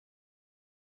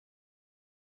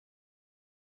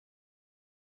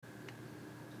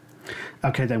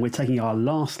Okay, then we're taking our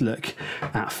last look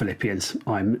at Philippians.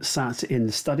 I'm sat in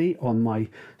the study on my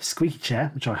squeaky chair,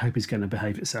 which I hope is going to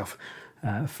behave itself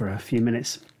for a few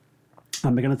minutes.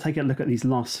 And we're going to take a look at these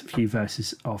last few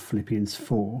verses of Philippians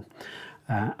 4.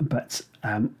 But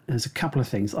there's a couple of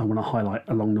things I want to highlight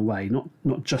along the way,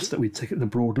 not just that we take the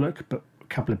broad look, but a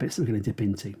couple of bits that we're going to dip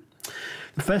into.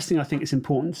 The first thing I think is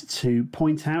important to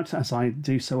point out, as I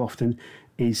do so often,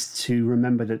 is to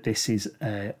remember that this is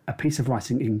a piece of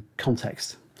writing in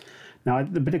context. Now,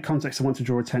 the bit of context I want to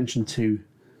draw attention to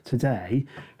today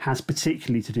has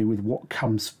particularly to do with what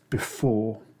comes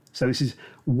before. So this is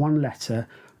one letter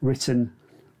written,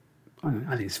 I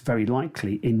think it's very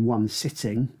likely, in one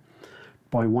sitting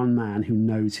by one man who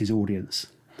knows his audience.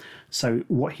 So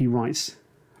what he writes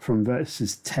from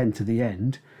verses 10 to the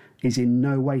end is in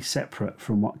no way separate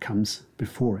from what comes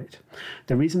before it.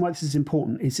 The reason why this is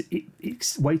important is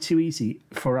it's way too easy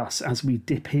for us as we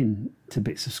dip into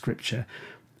bits of scripture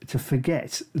to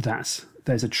forget that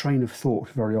there's a train of thought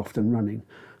very often running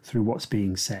through what's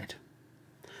being said.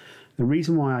 The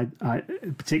reason why I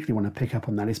particularly want to pick up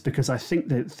on that is because I think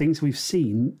that things we've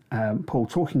seen Paul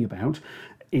talking about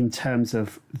in terms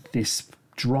of this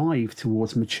drive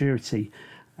towards maturity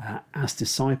as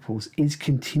disciples is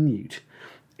continued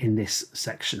in this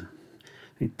section.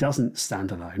 It doesn't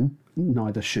stand alone,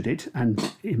 neither should it.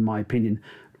 And in my opinion,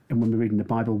 and when we're reading the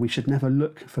Bible, we should never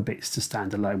look for bits to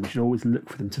stand alone. We should always look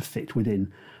for them to fit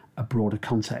within a broader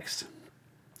context.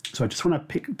 So I just want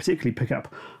to particularly pick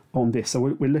up on this. So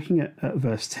we're looking at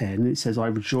verse 10. It says, "I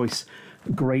rejoice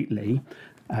greatly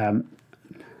that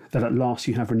at last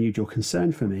you have renewed your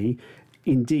concern for me.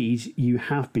 Indeed, you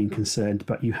have been concerned,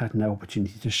 but you had no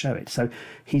opportunity to show it." So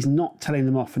he's not telling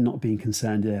them off for not being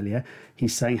concerned earlier.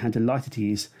 He's saying how delighted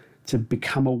he is to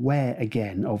become aware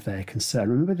again of their concern.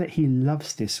 Remember that he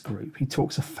loves this group. He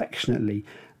talks affectionately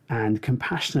and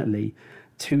compassionately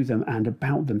to them and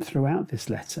about them throughout this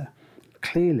letter.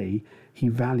 Clearly, he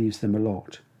values them a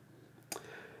lot.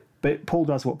 But Paul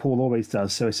does what Paul always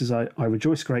does. So he says, I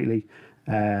rejoice greatly.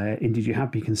 Indeed, you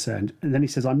have been concerned. And then he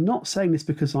says, I'm not saying this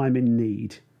because I'm in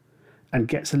need, and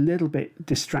gets a little bit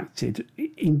distracted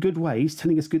in good ways,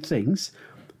 telling us good things.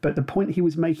 But the point he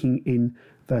was making in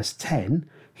verse 10,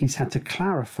 he's had to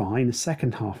clarify in the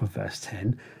second half of verse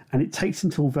 10. And it takes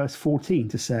until verse 14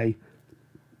 to say,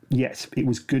 yet it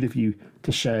was good of you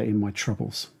to share in my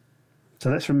troubles. So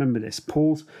let's remember this.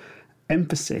 Paul's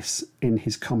emphasis in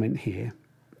his comment here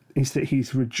is that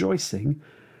he's rejoicing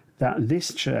that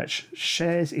this church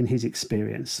shares in his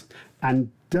experience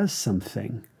and does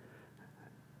something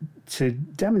to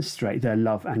demonstrate their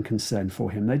love and concern for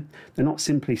him. They're not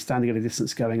simply standing at a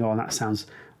distance going, oh, that sounds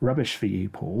rubbish for you,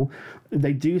 Paul.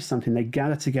 They do something. They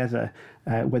gather together,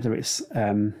 whether it's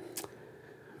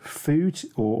food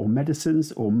or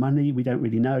medicines or money, we don't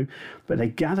really know, but they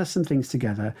gather some things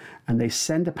together and they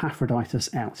send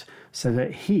Epaphroditus out so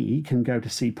that he can go to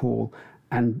see Paul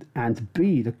and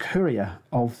be the courier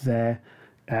of their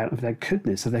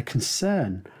goodness, of their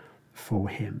concern for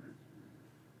him.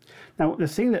 Now, the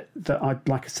thing that I'd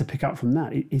like us to pick up from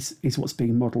that is what's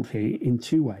being modelled here in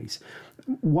two ways.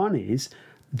 One is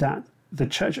that the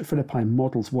church at Philippi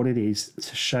models what it is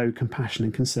to show compassion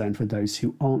and concern for those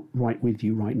who aren't right with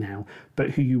you right now,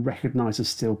 but who you recognise as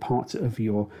still part of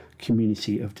your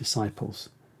community of disciples.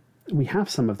 We have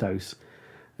some of those.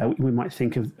 We might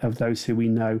think of those who we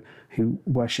know who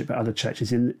worship at other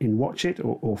churches in Watchet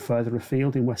or further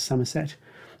afield in West Somerset.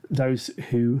 Those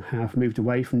who have moved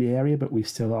away from the area but we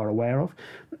still are aware of.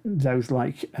 Those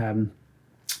like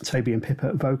Toby and Pippa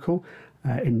at Vocal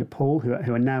in Nepal who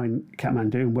are now in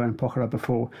Kathmandu and were in Pokhara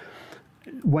before.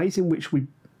 Ways in which we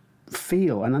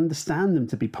feel and understand them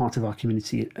to be part of our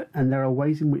community, and there are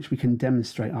ways in which we can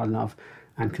demonstrate our love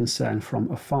and concern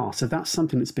from afar. So that's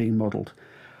something that's being modelled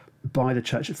by the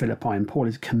church at Philippi, and Paul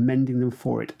is commending them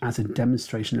for it as a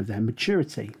demonstration of their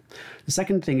maturity. The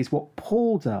second thing is what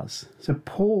Paul does. So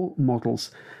Paul models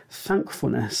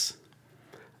thankfulness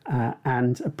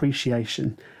and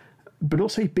appreciation, but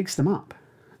also he bigs them up.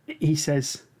 He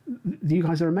says, you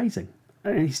guys are amazing.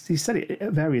 And he said it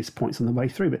at various points on the way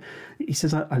through, but he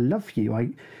says, I love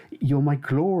you. You're my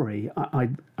glory.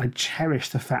 I cherish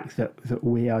the fact that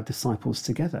we are disciples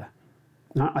together.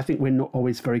 Now, I think we're not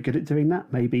always very good at doing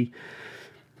that. Maybe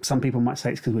some people might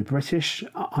say it's because we're British.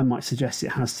 I might suggest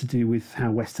it has to do with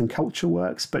how Western culture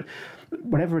works. But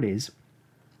whatever it is,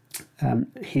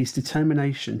 his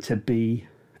determination to be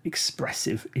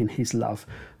expressive in his love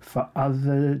for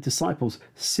other disciples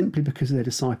simply because they're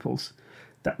disciples,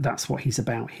 that's what he's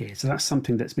about here. So that's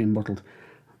something that's been modelled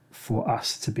for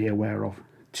us to be aware of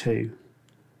too.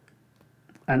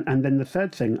 And then the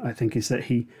third thing, I think, is that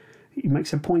he he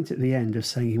makes a point at the end of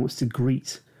saying he wants to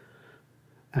greet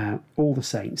all the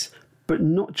saints, but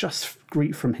not just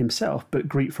greet from himself, but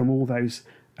greet from all those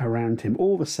around him.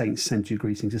 All the saints send you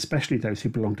greetings, especially those who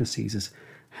belong to Caesar's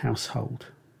household.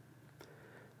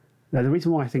 Now, the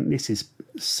reason why I think this is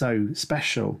so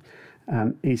special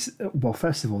is, well,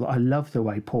 first of all, I love the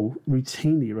way Paul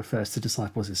routinely refers to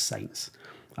disciples as saints.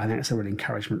 I think it's a real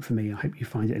encouragement for me. I hope you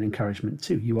find it an encouragement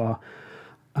too. You are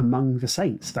among the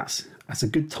saints. That's a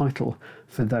good title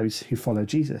for those who follow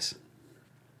Jesus.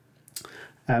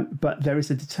 But there is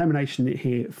a determination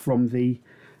here from the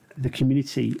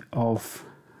community of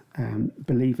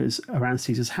believers around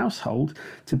Caesar's household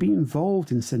to be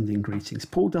involved in sending greetings.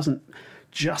 Paul doesn't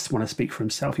just want to speak for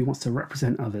himself. He wants to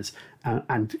represent others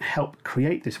and help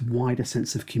create this wider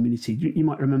sense of community. You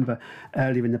might remember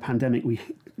earlier in the pandemic,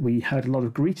 we heard a lot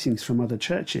of greetings from other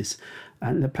churches,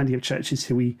 and there are plenty of churches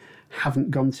who we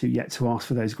haven't gone to yet to ask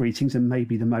for those greetings, and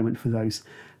maybe the moment for those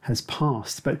has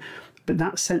passed. But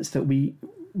that sense that we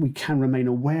can remain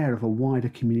aware of a wider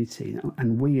community,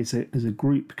 and we as a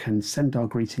group can send our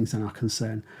greetings and our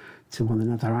concern to one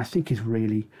another, I think is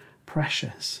really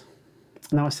precious.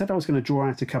 Now, I said I was going to draw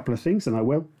out a couple of things, and I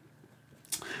will.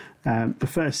 The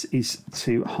first is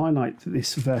to highlight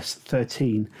this verse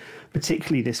 13,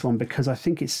 particularly this one, because I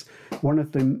think it's one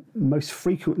of the most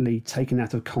frequently taken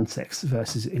out of context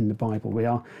verses in the Bible. We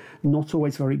are not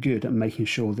always very good at making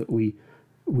sure that we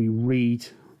read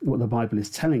what the Bible is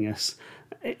telling us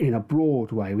in a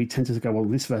broad way. We tend to go, well,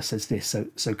 this verse says this,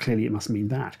 so clearly it must mean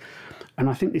that. And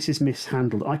I think this is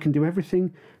mishandled. I can do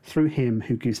everything through him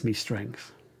who gives me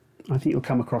strength. I think you'll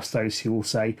come across those who will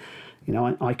say,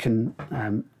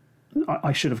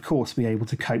 I should, of course, be able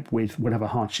to cope with whatever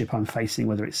hardship I'm facing,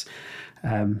 whether it's,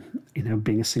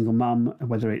 being a single mum,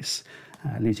 whether it's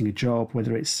losing a job,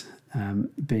 whether it's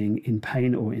being in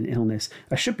pain or in illness.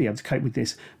 I should be able to cope with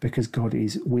this because God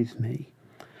is with me.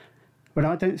 But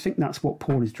I don't think that's what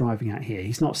Paul is driving at here.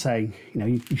 He's not saying,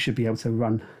 you should be able to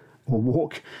run or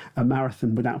walk a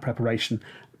marathon without preparation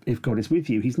if God is with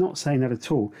you. He's not saying that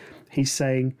at all. He's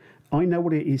saying, I know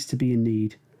what it is to be in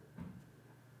need,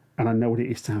 and I know what it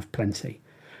is to have plenty.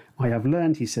 I have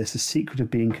learned, he says, the secret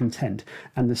of being content.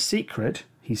 And the secret,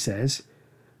 he says,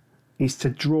 is to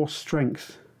draw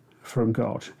strength from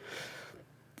God.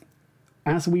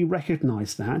 As we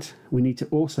recognise that, we need to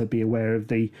also be aware of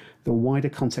the wider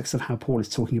context of how Paul is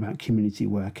talking about community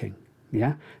working.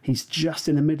 Yeah, he's just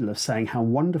in the middle of saying how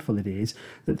wonderful it is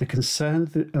that the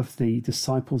concern of the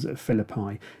disciples at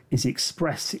Philippi is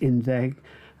expressed in their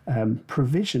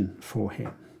provision for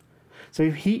him.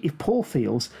 So if Paul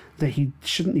feels that he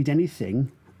shouldn't need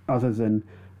anything other than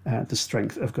the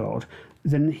strength of God,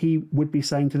 then he would be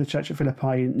saying to the church at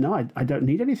Philippi, no, I don't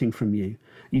need anything from you.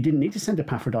 You didn't need to send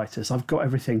Epaphroditus. I've got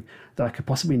everything that I could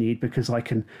possibly need because I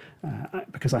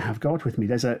have God with me.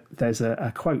 There's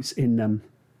a quote in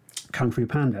Kung Fu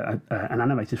Panda, an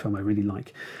animated film I really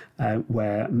like,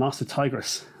 where Master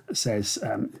Tigress says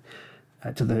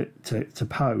to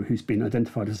Po, who's been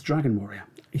identified as a dragon warrior,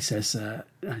 she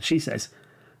says,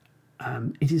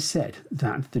 it is said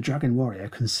that the dragon warrior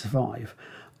can survive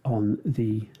on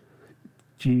the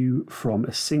dew from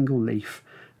a single leaf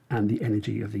and the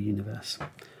energy of the universe.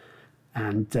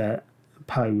 And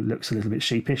Po looks a little bit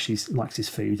sheepish. He likes his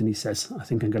food, and he says, I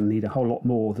think I'm going to need a whole lot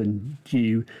more than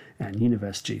dew and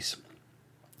universe juice.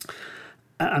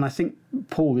 And I think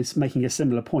Paul is making a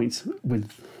similar point,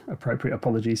 with appropriate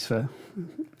apologies for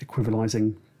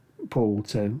equivalising Paul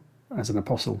as an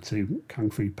apostle to Kung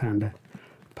Fu Panda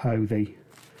Po.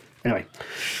 Anyway,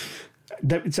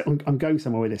 I'm going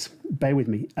somewhere with this. Bear with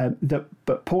me.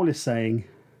 But Paul is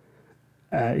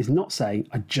not saying,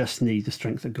 I just need the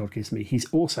strength that God gives me. He's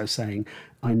also saying,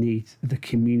 I need the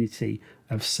community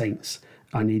of saints.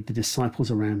 I need the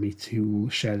disciples around me to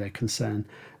share their concern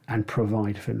and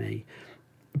provide for me.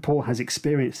 Paul has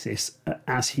experienced this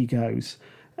as he goes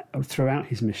throughout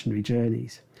his missionary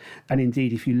journeys. And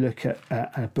indeed, if you look at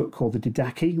a book called the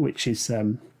Didache, which is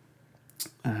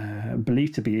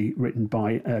believed to be written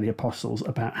by early apostles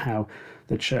about how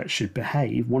the church should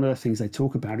behave, one of the things they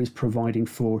talk about is providing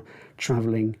for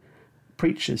travelling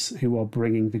preachers who are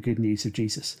bringing the good news of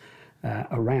Jesus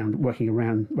working their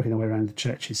way around the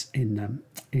churches in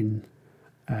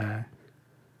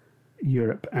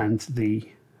Europe and the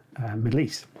Middle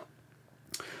East.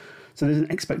 So there's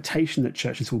an expectation that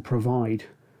churches will provide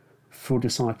for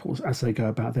disciples as they go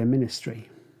about their ministry.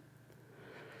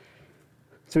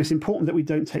 So it's important that we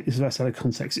don't take this verse out of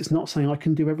context. It's not saying I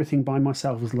can do everything by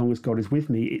myself as long as God is with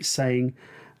me. It's saying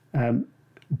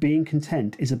Being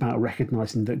content is about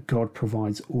recognizing that God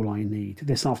provides all I need.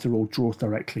 This, after all, draws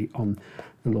directly on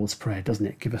the Lord's Prayer, doesn't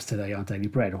it? Give us today our daily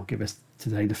bread, or give us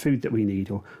today the food that we need,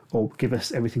 or give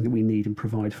us everything that we need and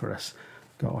provide for us,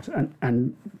 God.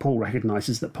 And Paul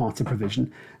recognizes that part of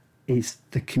provision is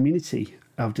the community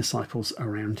of disciples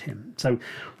around him. So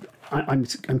I'm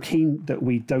keen that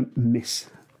we don't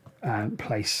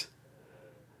misplace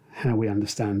how we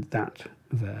understand that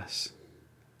verse.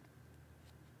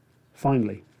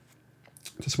 Finally,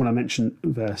 just want to mention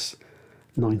verse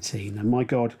 19. And my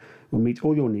God will meet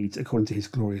all your needs according to his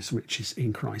glorious riches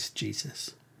in Christ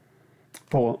Jesus.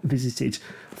 Paul visited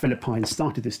Philippi and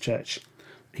started this church.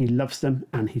 He loves them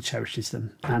and he cherishes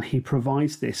them. And he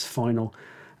provides this final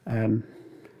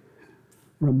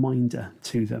reminder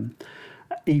to them,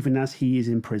 even as he is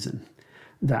in prison,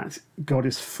 that God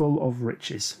is full of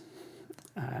riches.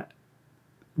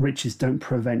 Riches don't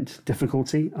prevent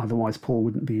difficulty, otherwise Paul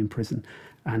wouldn't be in prison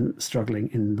and struggling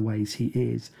in the ways he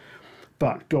is.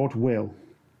 But God will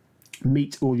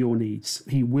meet all your needs.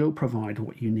 He will provide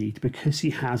what you need because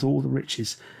he has all the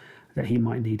riches that he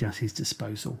might need at his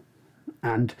disposal.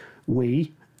 And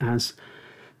we, as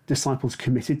disciples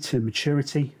committed to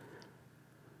maturity,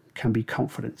 can be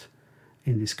confident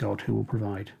in this God who will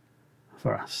provide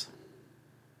for us.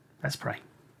 Let's pray.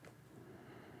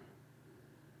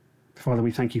 Father,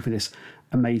 we thank you for this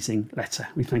amazing letter.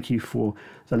 We thank you for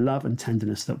the love and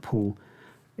tenderness that Paul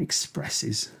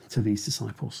expresses to these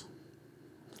disciples.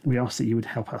 We ask that you would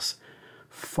help us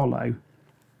follow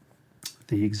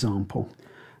the example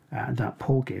that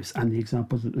Paul gives and the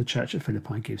example that the church at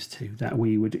Philippi gives too, that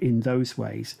we would in those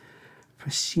ways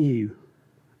pursue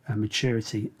a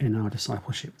maturity in our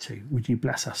discipleship too. Would you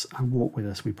bless us and walk with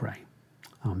us, we pray.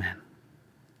 Amen.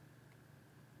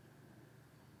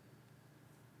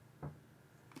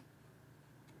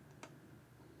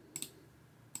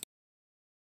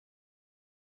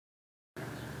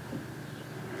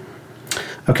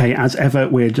 Okay, as ever,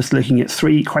 we're just looking at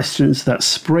 3 questions that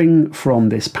spring from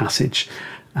this passage,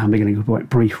 and we're going to go quite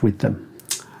brief with them.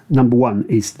 Number 1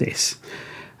 is this.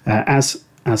 As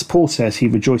Paul says, he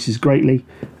rejoices greatly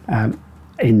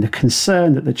in the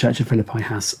concern that the church of Philippi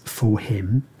has for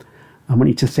him. I want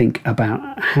you to think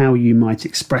about how you might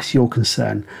express your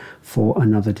concern for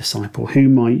another disciple. Who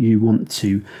might you want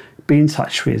to be in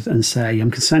touch with and say,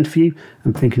 I'm concerned for you,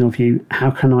 I'm thinking of you,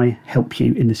 how can I help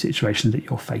you in the situation that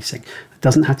you're facing? It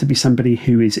doesn't have to be somebody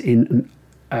who is in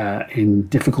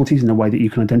difficulties in a way that you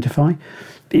can identify.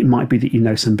 It might be that you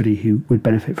know somebody who would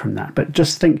benefit from that. But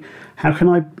just think, how can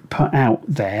I put out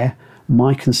there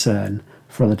my concern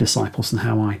for other disciples and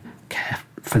how I care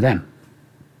for them?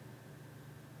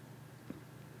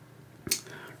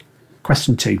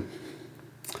 Question 2.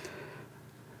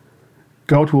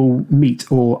 God will meet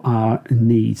all our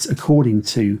needs according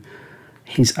to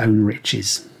his own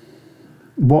riches.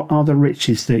 What are the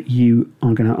riches that you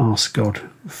are going to ask God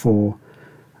for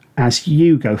as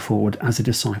you go forward as a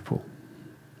disciple?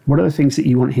 What are the things that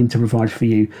you want him to provide for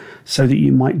you so that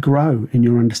you might grow in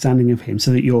your understanding of him,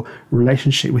 so that your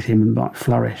relationship with him might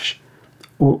flourish,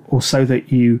 or so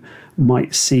that you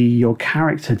might see your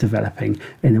character developing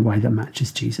in a way that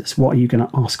matches Jesus? What are you going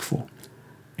to ask for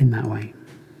in that way?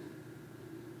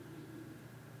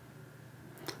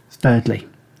 Thirdly,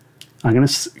 I'm going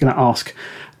to ask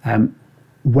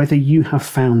whether you have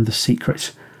found the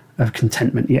secret of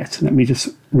contentment yet. Let me just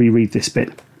reread this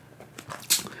bit.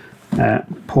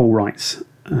 Paul writes,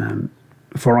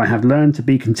 for I have learned to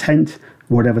be content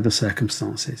whatever the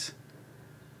circumstances.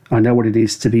 I know what it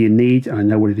is to be in need, and I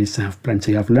know what it is to have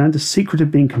plenty. I've learned the secret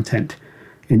of being content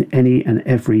in any and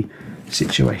every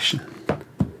situation.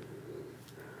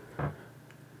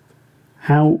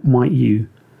 How might you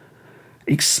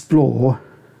explore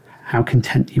how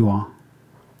content you are?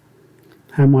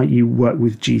 How might you work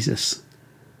with Jesus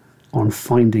on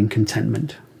finding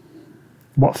contentment?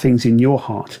 What things in your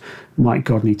heart might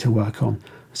God need to work on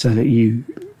so that you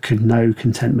could know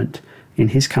contentment in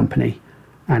his company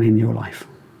and in your life?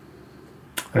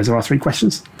 Those are our 3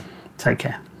 questions. Take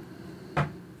care.